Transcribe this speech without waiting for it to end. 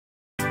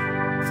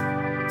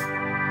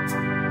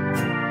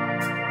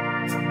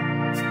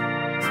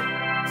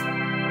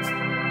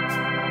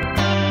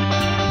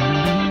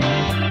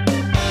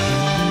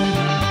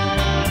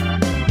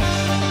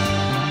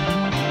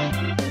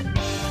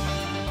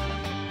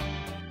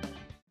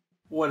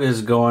What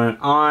is going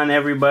on,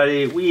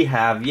 everybody? We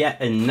have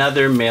yet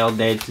another mail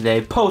day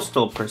today,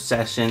 postal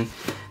procession.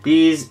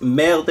 These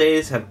mail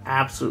days have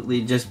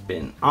absolutely just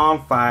been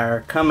on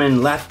fire,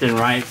 coming left and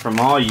right from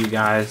all you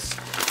guys.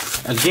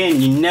 Again,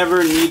 you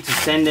never need to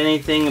send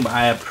anything, but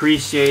I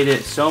appreciate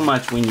it so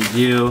much when you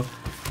do.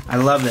 I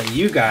love that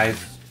you guys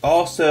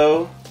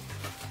also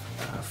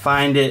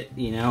find it,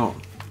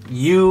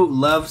 you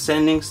love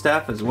sending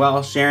stuff as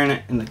well, sharing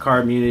it in the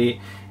Cardmunity,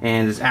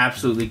 and it's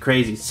absolutely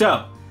crazy.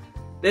 So,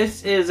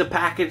 this is a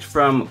package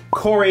from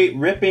Corey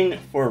Ripping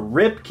for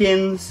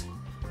Ripkens.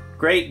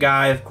 Great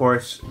guy, of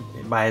course,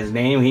 by his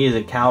name. He is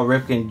a Cal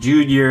Ripken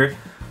Jr.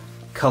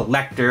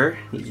 collector.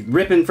 He's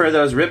ripping for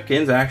those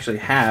Ripkens. I actually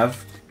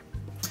have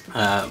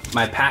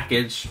my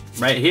package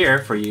right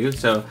here for you.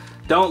 So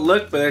don't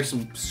look, but there's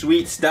some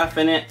sweet stuff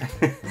in it.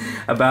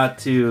 About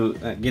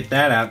to get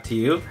that out to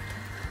you.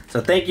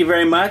 So thank you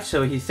very much.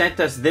 So he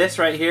sent us this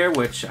right here,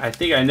 which I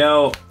think I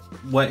know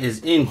what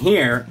is in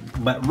here,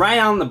 but right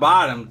on the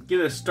bottom,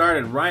 get us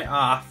started right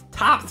off.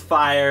 Tops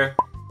fire,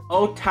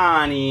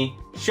 Shohei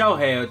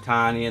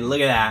Ohtani, and look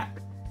at that.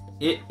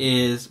 It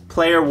is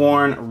player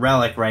worn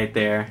relic right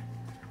there.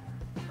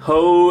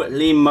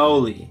 Holy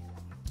moly.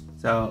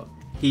 So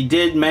he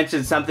did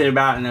mention something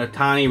about an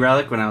Ohtani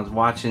relic when I was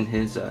watching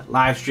his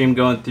live stream,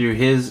 going through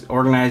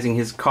organizing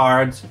his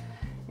cards,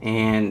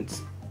 and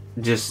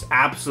just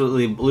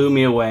absolutely blew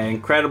me away.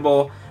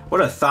 Incredible.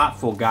 What a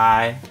thoughtful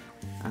guy.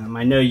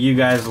 I know you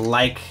guys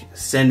like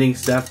sending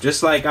stuff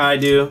just like I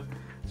do,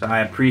 so I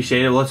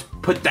appreciate it. Let's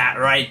put that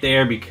right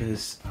there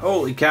because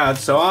holy cow,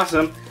 it's so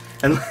awesome.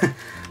 And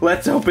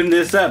let's open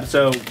this up.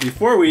 So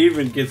before we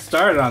even get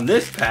started on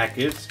this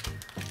package,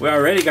 we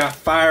already got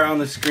fire on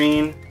the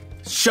screen.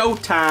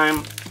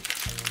 Showtime,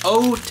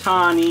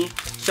 Ohtani,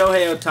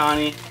 Shohei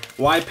Ohtani.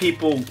 Why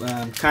people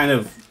kind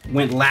of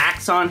went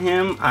lax on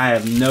him, I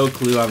have no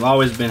clue. I've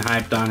always been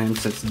hyped on him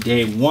since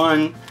day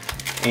one.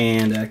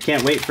 And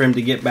can't wait for him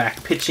to get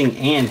back pitching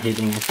and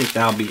hitting. I think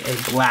that'll be a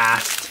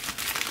blast.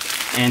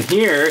 And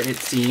here, it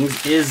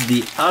seems, is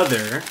the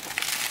other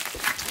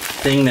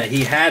thing that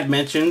he had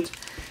mentioned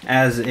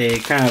as a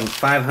kind of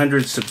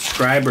 500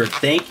 subscriber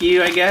thank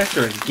you, I guess,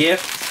 or a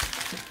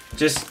gift.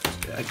 Just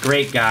a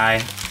great guy.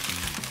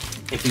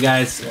 If you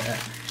guys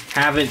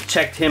haven't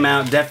checked him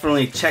out,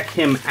 definitely check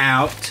him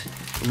out.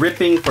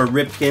 Ripping for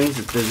Ripkens.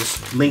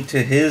 The link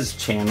to his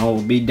channel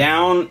will be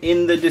down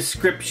in the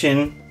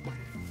description.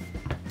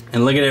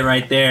 And look at it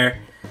right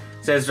there.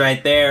 It says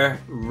right there,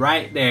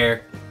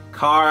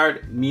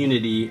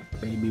 Cardmunity,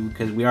 baby,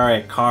 because we are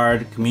a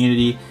card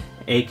community,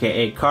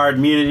 aka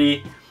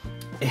Cardmunity.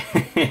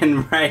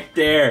 And right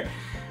there,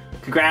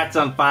 congrats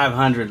on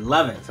 500,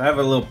 love it. So I have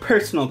a little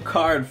personal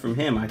card from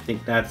him. I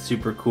think that's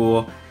super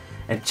cool.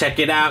 And check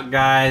it out,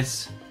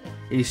 guys.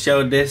 He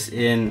showed this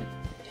in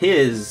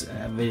his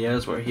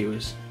videos where he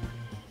was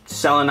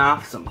selling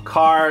off some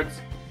cards.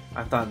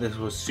 I thought this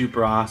was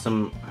super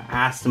awesome. I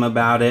asked him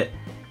about it,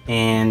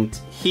 and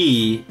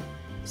he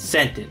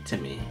sent it to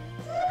me.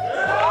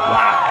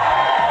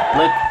 Wow.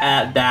 Look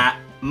at that.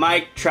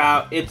 Mike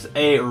Trout. It's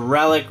a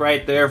relic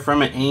right there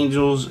from an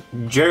Angels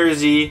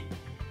jersey.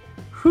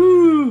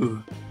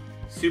 Whew.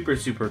 Super,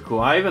 super cool.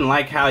 I even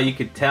like how you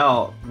could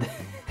tell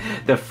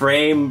the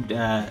framed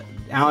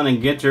Allen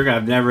and Ginter.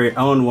 I've never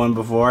owned one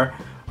before.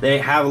 They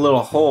have a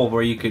little hole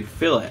where you could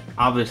fill it.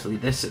 Obviously,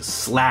 this is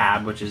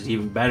slab, which is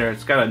even better.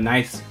 It's got a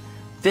nice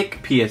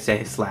thick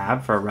PSA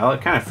slab for a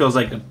relic. Kind of feels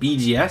like a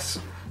BGS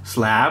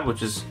slab,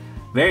 which is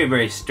very,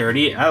 very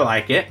sturdy. I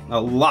like it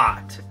a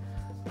lot.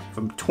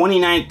 From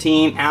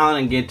 2019,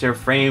 Allen and Ginter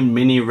framed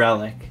mini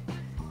relic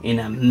in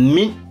a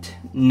mint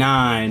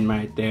 9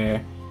 right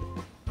there.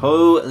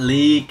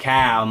 Holy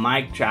cow,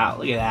 Mike Trout.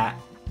 Look at that.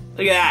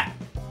 Look at that.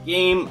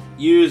 Game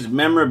used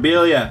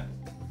memorabilia.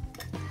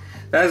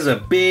 That is a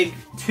big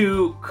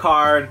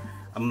 2-card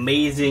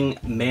amazing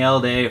mail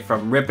day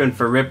from Ripping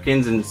for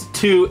Ripkens, and it's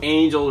 2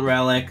 Angel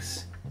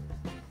relics,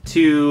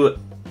 2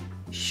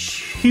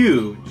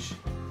 huge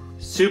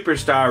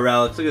superstar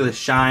relics. Look at the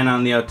shine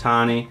on the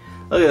Ohtani.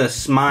 Look at the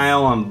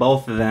smile on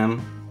both of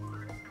them.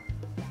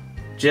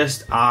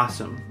 Just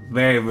awesome.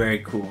 Very, very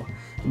cool.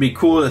 It'd be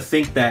cool to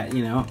think that,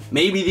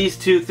 maybe these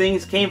 2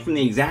 things came from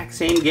the exact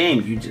same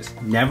game. You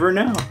just never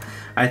know.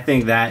 I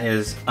think that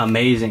is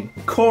amazing.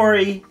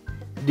 Corey,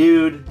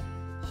 dude,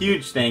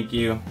 huge thank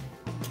you.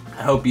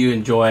 I hope you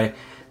enjoy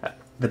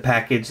the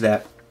package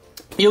that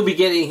you'll be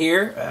getting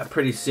here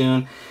pretty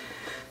soon.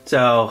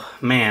 So,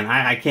 man,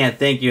 I can't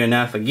thank you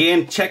enough.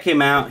 Again, check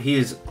him out.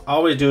 He's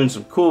always doing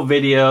some cool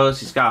videos.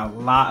 He's got a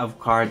lot of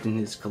cards in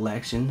his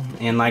collection.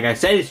 And like I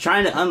said, he's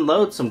trying to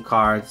unload some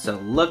cards. So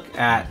look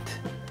at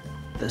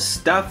the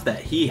stuff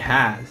that he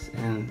has.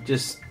 And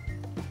just,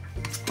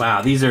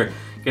 wow, these are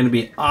going to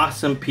be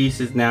awesome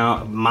pieces now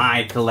of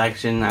my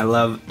collection. I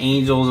love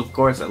Angels, of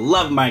course. I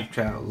love Mike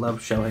Trout. I love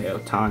Shohei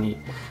Ohtani.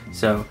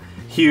 So,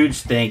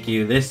 huge thank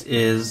you. This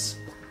is,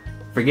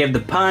 forgive the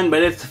pun,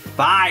 but it's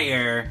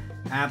fire.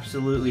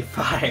 Absolutely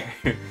fire.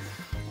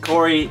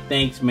 Corey,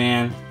 thanks,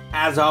 man.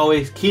 As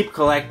always, keep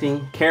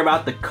collecting. Care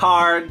about the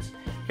cards.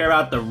 Care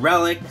about the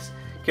relics.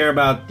 care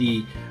about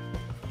the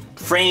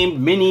framed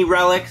mini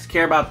relics,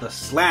 care about the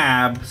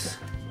slabs.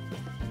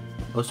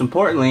 Most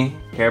importantly,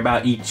 care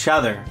about each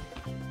other,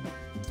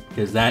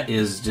 because that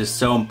is just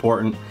so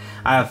important.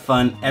 I have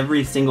fun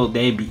every single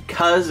day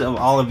because of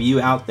all of you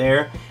out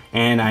there,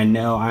 and I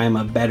know I'm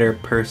a better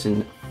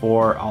person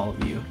for all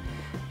of you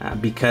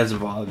because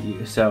of all of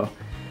you. So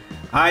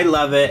I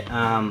love it.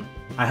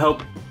 I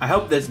hope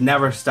this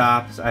never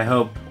stops. I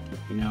hope,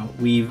 you know,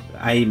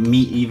 I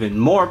meet even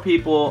more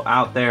people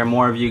out there,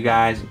 more of you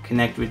guys,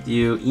 connect with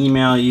you,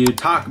 email you,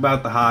 talk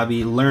about the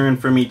hobby, learn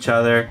from each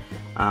other.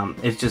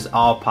 It's just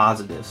all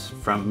positives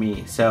from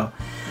me. So,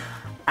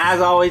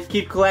 as always,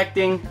 keep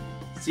collecting.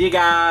 See you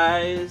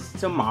guys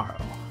tomorrow.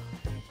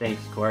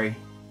 Thanks, Corey.